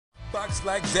Box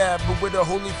like that, but with a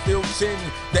Holyfield chin.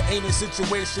 There ain't a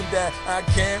situation that I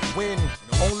can't win.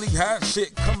 Only hot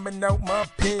shit coming out my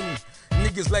pen.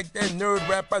 Niggas like that nerd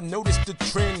rap, I noticed the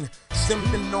trend.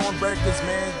 Simping on records,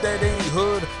 man, that ain't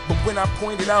hood. But when I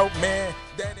point it out, man,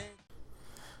 that ain't.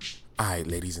 Alright,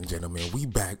 ladies and gentlemen, we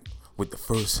back with the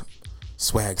first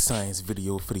Swag Science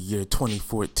video for the year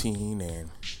 2014. And,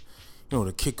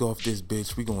 to kick off this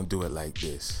bitch, we gonna do it like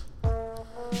this.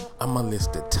 I'ma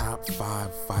list the top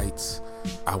 5 fights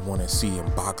I wanna see in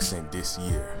boxing this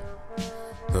year.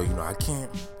 So, I can't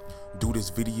do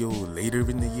this video later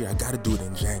in the year. I gotta do it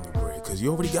in January, because you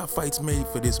already got fights made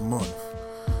for this month.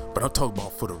 But I'm talking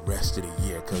about for the rest of the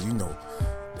year, because,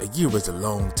 a year is a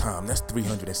long time. That's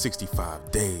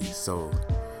 365 days. So,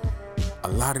 a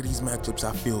lot of these matchups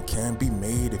I feel can be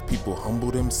made if people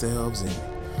humble themselves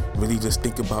and really just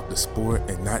think about the sport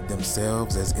and not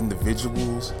themselves as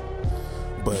individuals.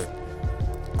 But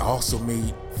I also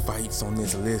made fights on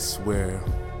this list where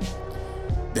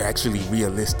they're actually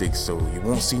realistic, so you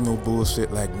won't see no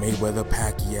bullshit like Mayweather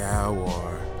Pacquiao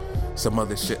or some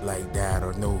other shit like that,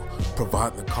 or no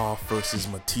Provodnikov versus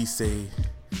Matisse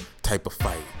type of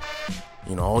fight.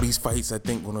 All these fights I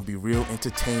think gonna be real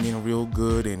entertaining, real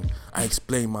good, and I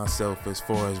explain myself as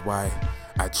far as why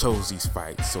I chose these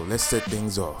fights. So let's set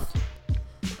things off.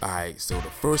 Alright, so the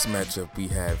first matchup we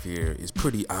have here is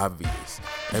pretty obvious.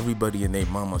 Everybody and their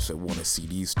mama should want to see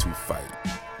these two fight.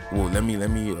 Well, let me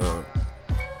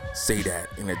say that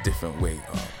in a different way.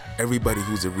 Everybody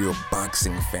who's a real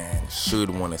boxing fan should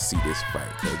want to see this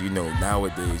fight, because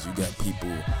nowadays you got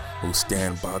people who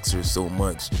stand boxers so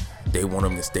much they want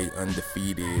them to stay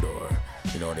undefeated, or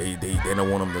they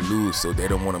don't want them to lose, so they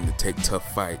don't want them to take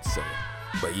tough fights. So.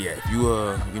 But yeah, if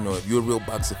you're a real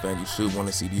boxing fan, you should want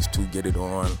to see these two get it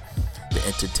on. The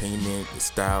entertainment, the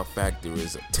style factor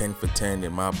is a 10 for 10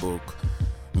 in my book,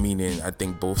 meaning I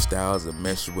think both styles are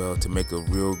meshed well to make a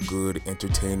real good,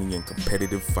 entertaining, and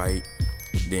competitive fight.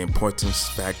 The importance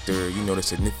factor, the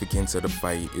significance of the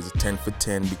fight is a 10 for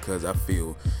 10, because I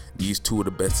feel these two are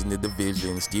the best in the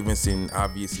division. Stevenson,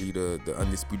 obviously the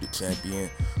undisputed champion.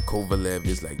 Kovalev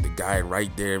is like the guy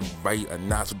right there, right a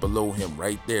notch below him,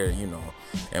 right there,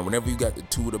 And whenever you got the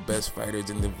two of the best fighters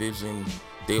in the division,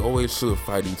 they always should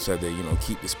fight each other,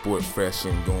 keep the sport fresh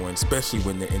and going, especially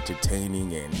when they're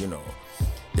entertaining and,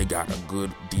 they got a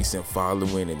good, decent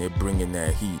following and they're bringing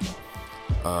that heat.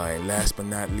 And last but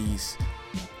not least,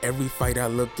 every fight I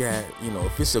look at,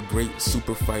 if it's a great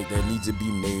super fight that needs to be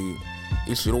made,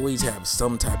 it should always have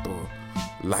some type of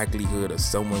likelihood of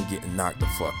someone getting knocked the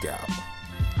fuck out.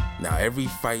 Now, every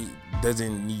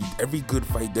good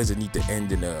fight doesn't need to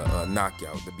end in a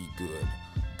knockout to be good.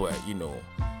 But,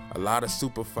 a lot of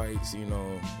super fights, you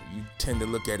tend to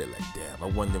look at it like, damn, I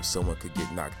wonder if someone could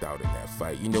get knocked out in that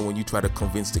fight. When you try to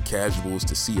convince the casuals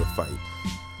to see a fight,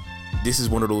 this is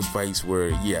one of those fights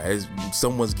where,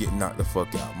 someone's getting knocked the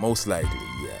fuck out. Most likely,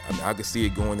 yeah. I could see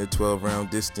it going to 12-round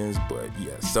distance, but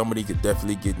yeah, somebody could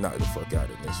definitely get knocked the fuck out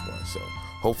in this one. So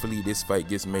hopefully this fight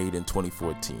gets made in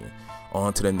 2014.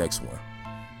 On to the next one.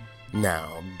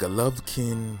 Now,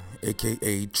 Golovkin,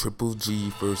 aka Triple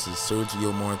G, versus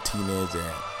Sergio Martinez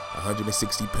at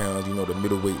 160 pounds, the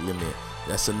middleweight limit.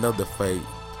 That's another fight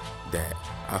that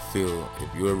I feel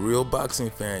if you're a real boxing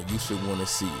fan, you should want to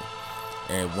see.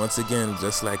 And once again,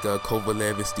 just like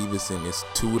Kovalev and Stevenson, it's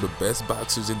two of the best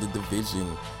boxers in the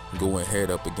division going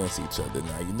head up against each other.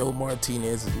 Now,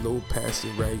 Martinez is a little past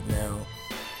it right now.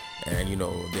 And,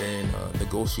 they're in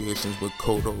negotiations with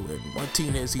Cotto. And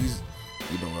Martinez, he's,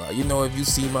 if you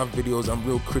see my videos, I'm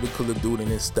real critical of dude in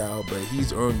his style. But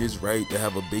he's earned his right to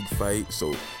have a big fight.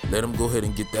 So let him go ahead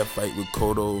and get that fight with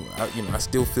Cotto. I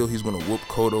still feel he's going to whoop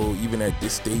Cotto even at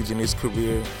this stage in his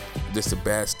career. Just a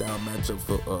bad style matchup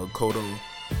for Cotto.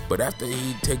 But after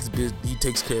he takes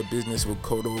care of business with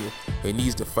Cotto, he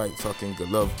needs to fight fucking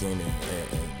Golovkin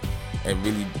and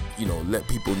really, let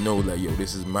people know like, yo,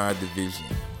 this is my division.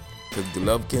 Because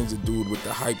Golovkin's a dude with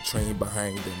the hype train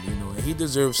behind him, and he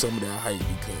deserves some of that hype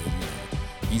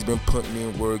because, he's been putting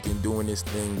in work and doing his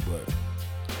thing. But,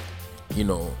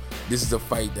 this is a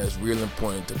fight that's real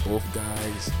important to both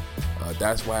guys.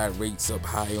 That's why it rates up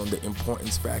high on the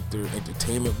importance factor.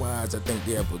 Entertainment-wise, I think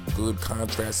they have a good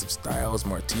contrast of styles.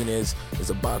 Martinez is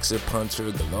a boxer puncher.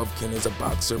 Golovkin is a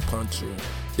boxer puncher.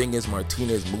 Thing is,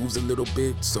 Martinez moves a little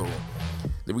bit, so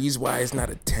the reason why it's not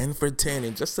a 10 for 10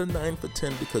 and just a 9 for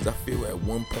 10, because I feel at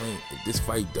one point, if this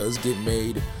fight does get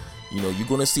made, you're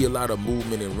going to see a lot of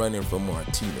movement and running from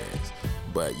Martinez.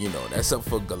 But, that's up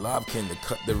for Golovkin to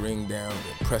cut the ring down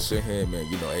and pressure him and,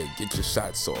 hey, get your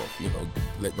shots off,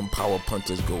 let them power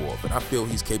punches go off. And I feel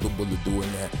he's capable of doing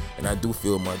that. And I do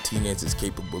feel Martinez is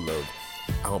capable of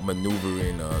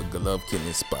outmaneuvering Golovkin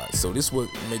in spots. So this what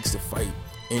makes the fight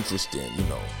interesting.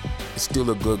 It's still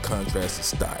a good contrast of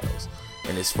styles.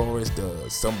 And as far as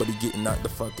somebody getting knocked the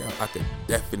fuck out, I could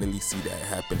definitely see that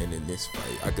happening in this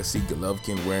fight. I could see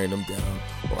Golovkin wearing him down,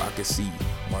 or I could see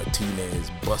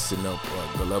Martinez busting up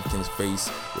Golovkin's face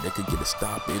where they could get a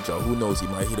stoppage, or who knows, he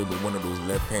might hit him with one of those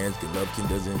left hands Golovkin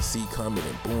doesn't see coming,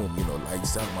 and boom,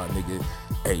 lights out, my nigga.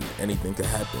 Hey, anything could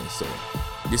happen. So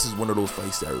this is one of those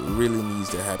fights that really needs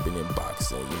to happen in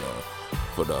boxing,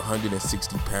 for the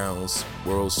 160 pounds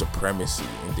world supremacy.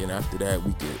 And then after that,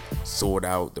 we could sort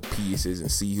out the pieces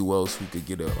and see who else we could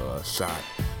get a shot,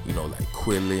 like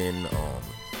Quillin,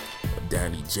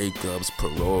 Danny Jacobs,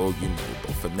 Perot,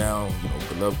 But for now,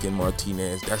 Golovkin,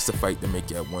 Martinez, that's the fight to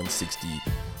make at 160, you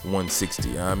know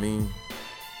what I mean?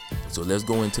 So let's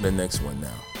go into the next one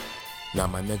now. Now,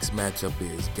 my next matchup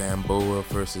is Gamboa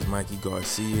versus Mikey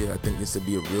Garcia. I think this would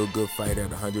be a real good fight at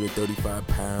 135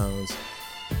 pounds.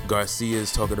 Garcia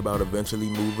is talking about eventually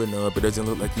moving up. It doesn't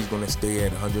look like he's going to stay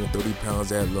at 130 pounds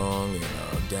that long.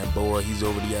 And Gamboa, he's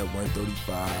already at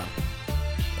 135.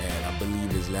 And I believe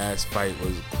his last fight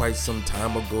was quite some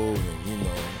time ago. And,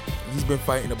 he's been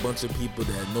fighting a bunch of people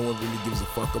that no one really gives a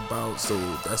fuck about. So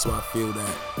that's why I feel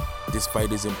that this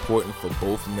fight is important for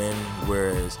both men.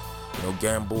 Whereas,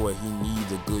 Gamboa, he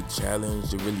needs a good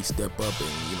challenge to really step up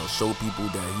and, show people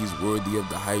that he's worthy of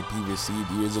the hype he received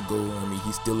years ago. I mean,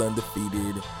 he's still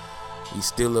undefeated. He's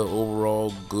still an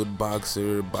overall good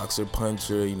boxer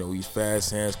puncher. He's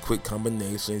fast hands, quick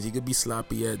combinations. He could be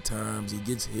sloppy at times. He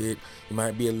gets hit. He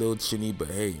might be a little chinny, but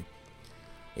hey,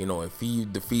 if he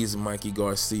defeats Mikey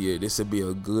Garcia, this would be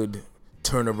a good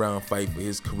turnaround fight for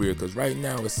his career. Because right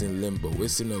now it's in limbo.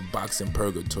 It's in a boxing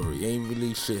purgatory. Ain't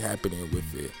really shit happening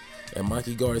with it. And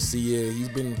Mikey Garcia, he's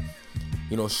been,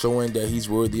 showing that he's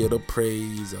worthy of the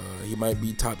praise. He might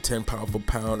be top 10 pound for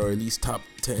pound, or at least top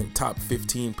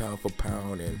 15 pound for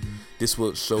pound. And this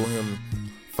will show him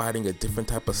fighting a different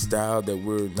type of style that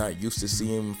we're not used to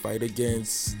seeing him fight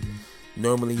against.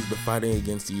 Normally he's been fighting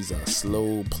against these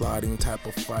slow, plodding type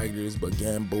of fighters, but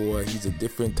Gamboa, he's a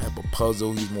different type of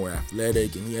puzzle. He's more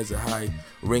athletic, and he has a high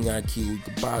ring IQ. He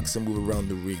can box and move around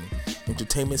the ring.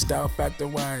 Entertainment style factor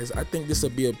wise, I think this will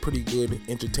be a pretty good,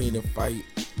 entertaining fight.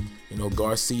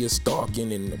 Garcia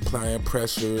stalking and applying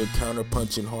pressure, counter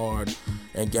punching hard,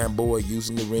 and Gamboa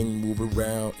using the ring, move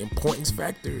around. Importance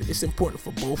factor, it's important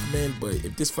for both men, but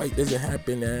if this fight doesn't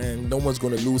happen, and no one's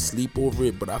gonna lose sleep over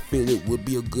it, but I feel it would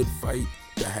be a good fight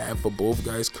to have for both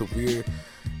guys' career.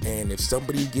 And if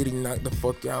somebody's getting knocked the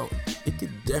fuck out, it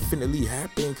could definitely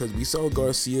happen, because we saw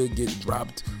Garcia get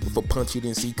dropped with a punch he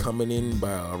didn't see coming in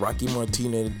by Rocky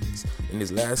Martinez in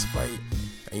his last fight.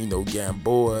 And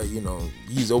Gamboa,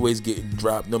 he's always getting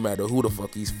dropped no matter who the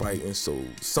fuck he's fighting. So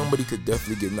somebody could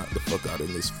definitely get knocked the fuck out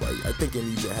in this fight. I think it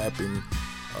needs to happen.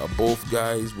 Both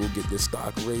guys will get their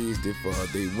stock raised if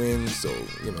they win. So,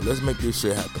 let's make this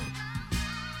shit happen.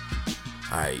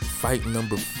 Alright, fight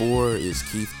number 4 is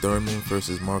Keith Thurman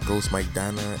versus Marcos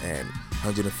Maidana at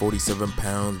 147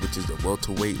 pounds, which is the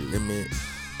welterweight limit.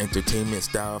 Entertainment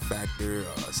style factor,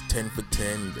 it's 10 for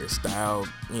 10. Their style,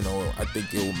 I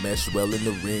think it will mesh well in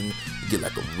the ring. You get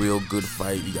like a real good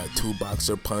fight. You got two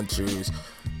boxer punchers.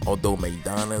 Although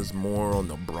Maidana's more on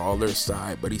the brawler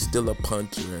side, but he's still a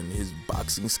puncher, and his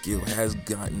boxing skill has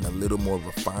gotten a little more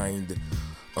refined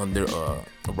under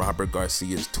Robert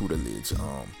Garcia's tutelage.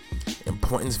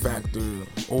 Importance factor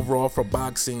overall for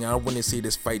boxing, I wouldn't say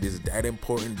this fight is that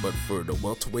important, but for the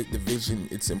welterweight division,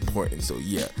 it's important. So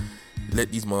yeah,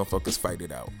 let these motherfuckers fight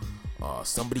it out.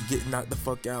 Somebody getting knocked the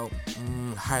fuck out,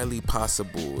 highly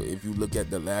possible. If you look at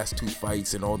the last 2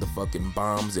 fights and all the fucking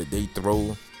bombs that they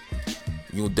throw,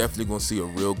 you're definitely gonna see a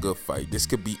real good fight. This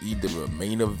could be either a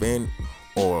main event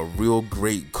or a real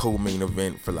great co-main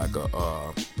event for like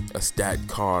a stat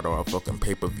card or a fucking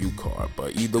pay-per-view card.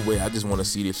 But either way, I just want to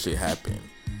see this shit happen.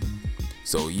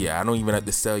 So yeah, I don't even have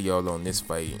to sell y'all on this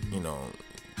fight.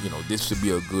 This should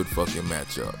be a good fucking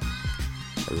matchup.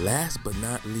 Last but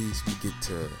not least, we get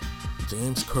to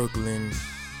James Kirkland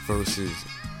versus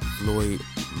Floyd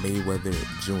Mayweather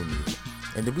Jr.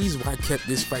 And the reason why I kept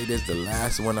this fight as the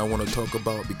last one I want to talk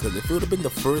about, because if it would have been the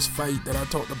first fight that I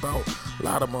talked about, a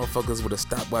lot of motherfuckers would have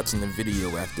stopped watching the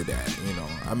video after that,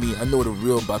 I mean, I know the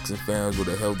real boxing fans would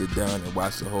have held it down and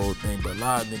watched the whole thing, but a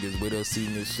lot of niggas would have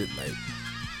seen this shit like,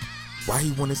 why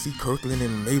he want to see Kirkland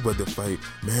and Mayweather fight?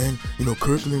 Man,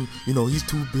 Kirkland, he's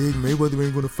too big. Mayweather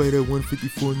ain't going to fight at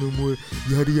 154 no more.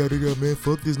 Yada, yada, yada, man.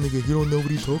 Fuck this nigga. He don't know what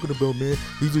he's talking about, man.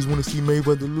 He just want to see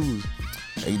Mayweather lose.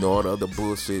 And, all the other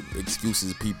bullshit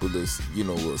excuses people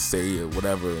will say or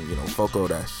whatever. Fuck all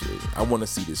that shit. I want to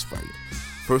see this fight.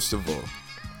 First of all,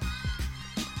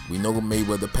 We know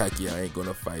Mayweather Pacquiao ain't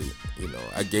gonna fight. You know,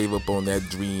 I gave up on that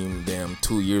dream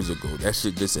 2 years ago. That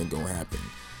shit just ain't gonna happen.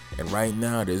 And right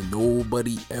now, there's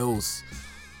nobody else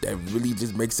that really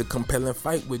just makes a compelling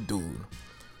fight with dude.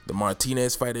 The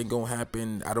Martinez fight ain't gonna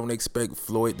happen. I don't expect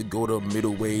Floyd to go to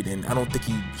middleweight, and I don't think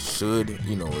he should.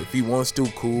 You know, if he wants to,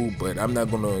 cool. But I'm not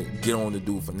gonna get on the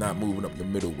dude for not moving up to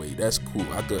middleweight. That's cool.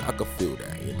 I could feel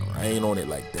that. You know, I ain't on it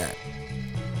like that.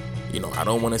 You know, I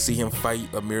don't want to see him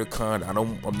fight Amir Khan.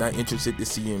 I'm not interested to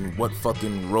see in what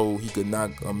fucking role he could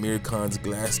knock Amir Khan's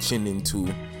glass chin into.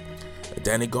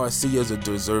 Danny Garcia's a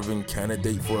deserving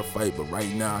candidate for a fight, but right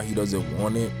now he doesn't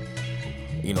want it.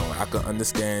 You know, I can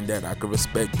understand that. I can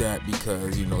respect that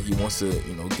because, you know, he wants to,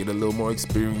 you know, get a little more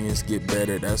experience, get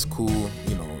better. That's cool.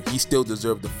 You know, he still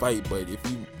deserves the fight, but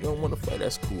if you don't want to fight,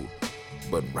 that's cool.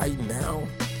 But right now,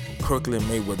 Kirkland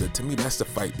Mayweather, to me, that's the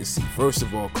fight to see. First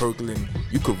of all, Kirkland,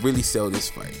 you could really sell this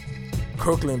fight.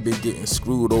 Kirkland been getting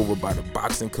screwed over by the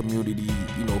boxing community,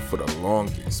 you know, for the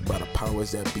longest, by the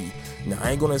powers that be. Now,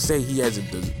 I ain't gonna say he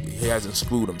hasn't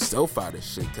screwed himself out of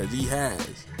shit, because he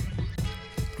has.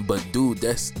 But dude,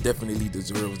 that's definitely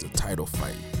deserves a title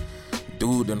fight.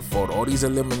 Dude done fought all these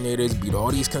eliminators, beat all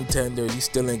these contenders. He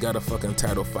still ain't got a fucking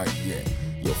title fight yet.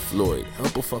 Yo, Floyd,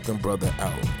 help a fucking brother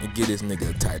out and get this nigga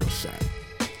a title shot.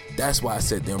 That's why I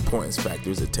said the importance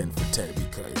factor is a 10 for 10,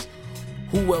 because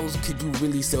who else could you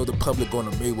really sell the public on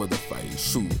a Mayweather fight?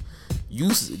 Shoot,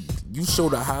 you show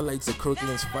the highlights of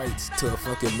Kirkland's fights to a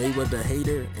fucking Mayweather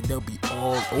hater, and they'll be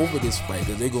all over this fight,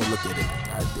 because they gonna look at it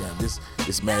like, goddamn,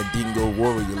 this Mandingo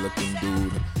warrior looking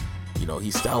dude. You know,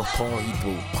 he's southpaw, he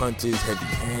throw punches,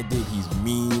 heavy-handed, he's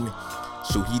mean.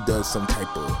 So he does some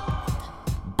type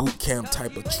of boot camp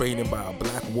type of training by a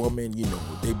black woman. You know,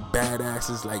 they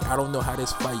badasses. Like, I don't know how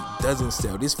this fight doesn't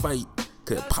sell. This fight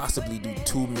could possibly do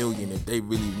 2 million if they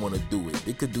really want to do it.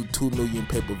 They could do 2 million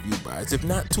pay-per-view buys. If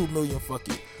not 2 million, fuck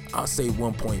it, I'll say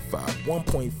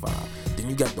 1.5. Then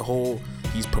you got the whole,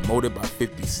 he's promoted by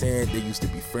 50 Cent. They used to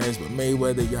be friends with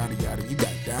Mayweather, yada yada. You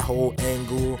got that whole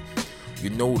angle. You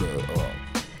know,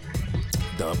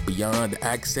 the Beyond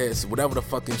Access, whatever the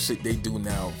fucking shit they do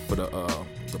now for the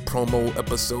promo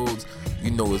episodes. You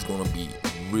know it's gonna be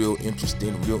real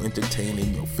interesting, real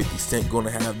entertaining. Yo, 50 Cent gonna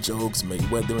have jokes,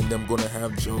 Mayweather and them gonna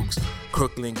have jokes.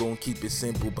 Kirkland gonna keep it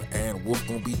simple, but Ann Wolf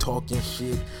gonna be talking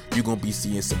shit. You gonna be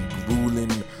seeing some grueling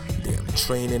damn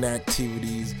training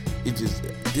activities.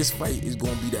 This fight is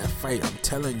gonna be that fight, I'm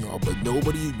telling y'all. But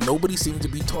nobody seems to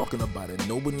be talking about it.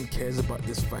 Nobody cares about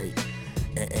this fight.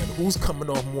 And who's coming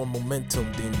off more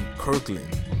momentum than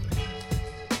Kirkland?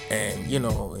 And you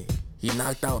know, he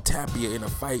knocked out Tapia in a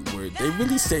fight where they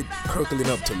really set Kirkland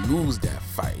up to lose that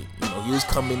fight. You know, he was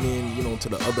coming in, you know, to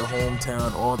the other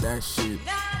hometown, all that shit.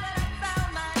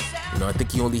 You know, I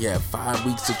think he only had 5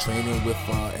 weeks of training with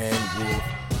Ann Wolf.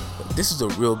 But this is a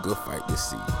real good fight to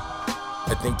see.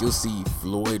 I think you'll see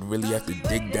Floyd really have to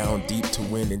dig down deep to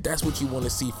win, and that's what you want to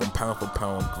see from pound for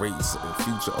pound greats,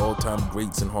 future all-time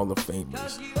greats and Hall of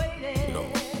Famers. You know,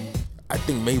 I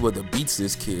think Mayweather beats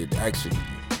this kid, actually.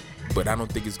 But I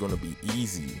don't think it's going to be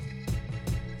easy.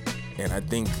 And I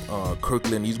think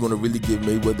Kirkland, he's going to really give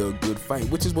Mayweather a good fight,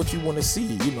 which is what you want to see.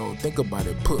 You know, think about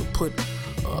it. Put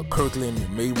Kirkland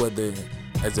and Mayweather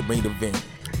as a main event.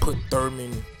 Put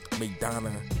Thurman,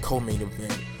 McDonough, co-main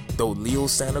event. Throw Leo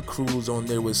Santa Cruz on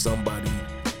there with somebody.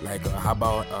 Like, how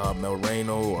about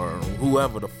Moreno or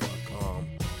whoever the fuck.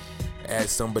 Add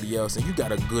somebody else. And you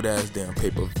got a good-ass damn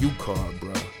pay-per-view card,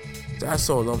 bro. That's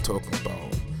all I'm talking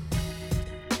about.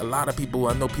 A lot of people,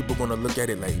 I know people gonna look at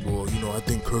it like, well, you know, I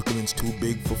think Kirkland's too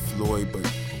big for Floyd, but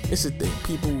it's the thing,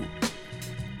 people,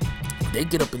 they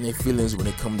get up in their feelings when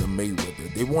it comes to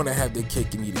Mayweather. They want to have their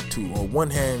cake and eat it too. On one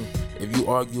hand, if you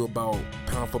argue about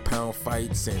pound for pound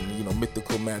fights and, you know,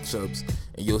 mythical matchups,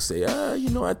 and you'll say, you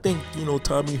know, I think, you know,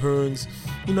 Tommy Hearns,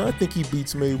 you know, I think he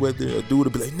beats Mayweather. A dude will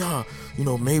be like, nah, you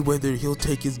know, Mayweather, he'll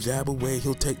take his jab away,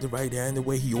 he'll take the right hand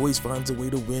away, he always finds a way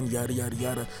to win, yada yada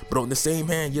yada. But on the same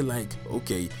hand, you're like,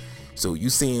 okay, so you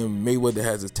saying Mayweather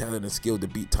has the talent and skill to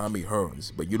beat Tommy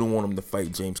Hearns, but you don't want him to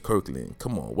fight James Kirkland?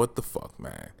 Come on, what the fuck,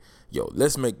 man? Yo,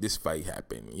 let's make this fight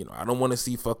happen. You know, I don't want to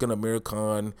see fucking Amir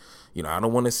Khan. You know, I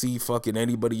don't want to see fucking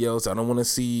anybody else. I don't want to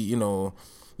see, you know,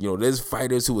 there's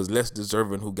fighters who was less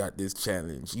deserving who got this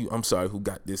challenge. Who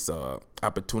got this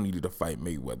opportunity to fight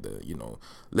Mayweather. You know,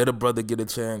 let a brother get a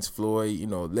chance, Floyd. You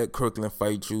know, let Kirkland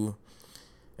fight you,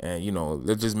 and you know,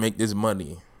 let's just make this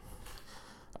money.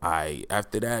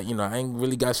 After that, you know, I ain't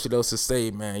really got shit else to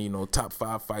say, man. You know, top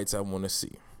 5 fights I want to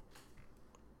see.